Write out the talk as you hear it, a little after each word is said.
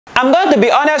I'm going to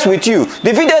be honest with you.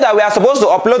 The video that we are supposed to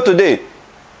upload today,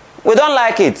 we don't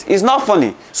like it. It's not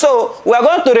funny. So we are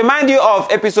going to remind you of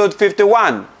episode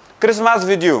 51, Christmas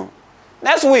video.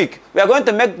 Next week, we are going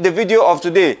to make the video of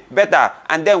today better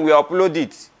and then we upload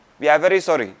it. We are very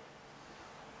sorry.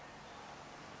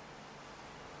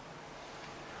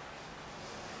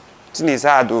 It's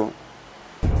hard though.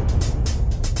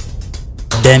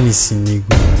 Denilson,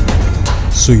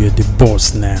 Igwe. So you're the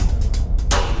boss now.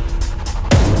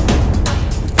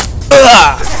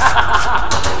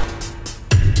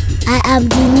 I am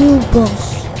the new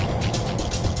boss.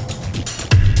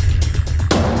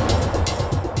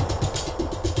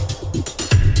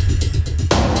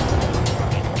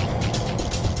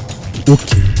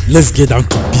 Okay, let's get down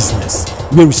to business.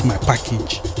 Where is my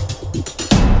package?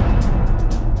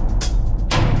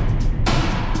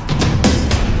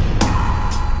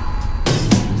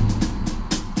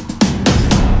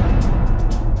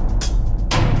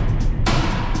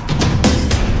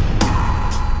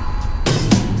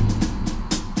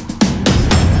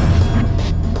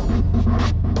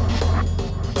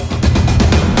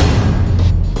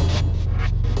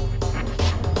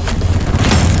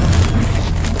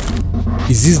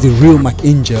 Is this the real Mac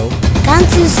Angel? Can't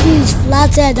you see he's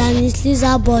flatter than his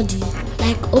lizard body,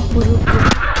 like Oporoko?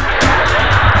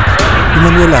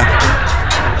 Emanuella,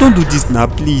 don't do this now,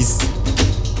 please.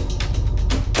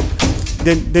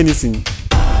 Denilson.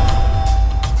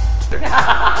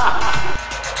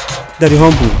 Daddy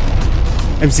Humble.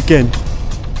 MC Ken.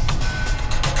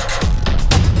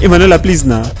 Emanuella, please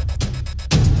now.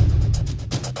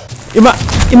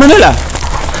 Emanuella!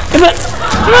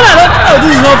 Oh,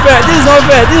 this is not fair. This is not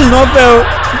fair. This is not fair.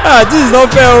 Ah, this is not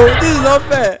fair. This is not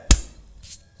fair.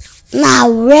 Now,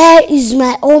 where is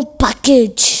my own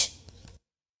package?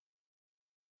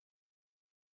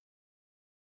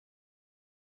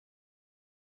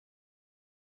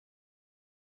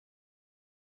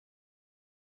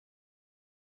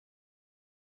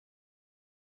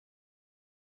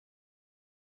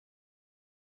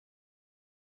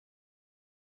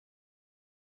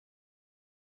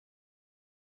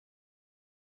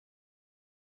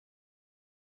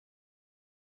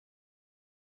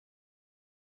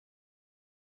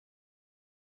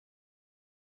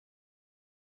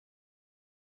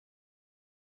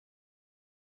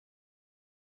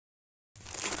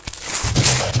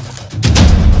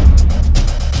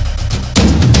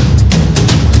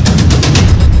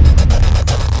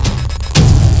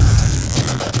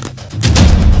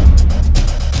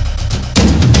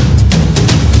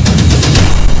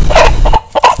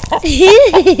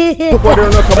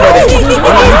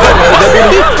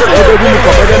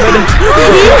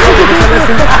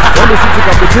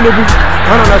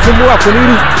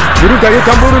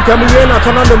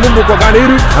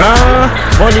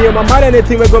 Money in my money,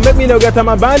 anything we go make me no get on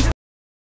my band.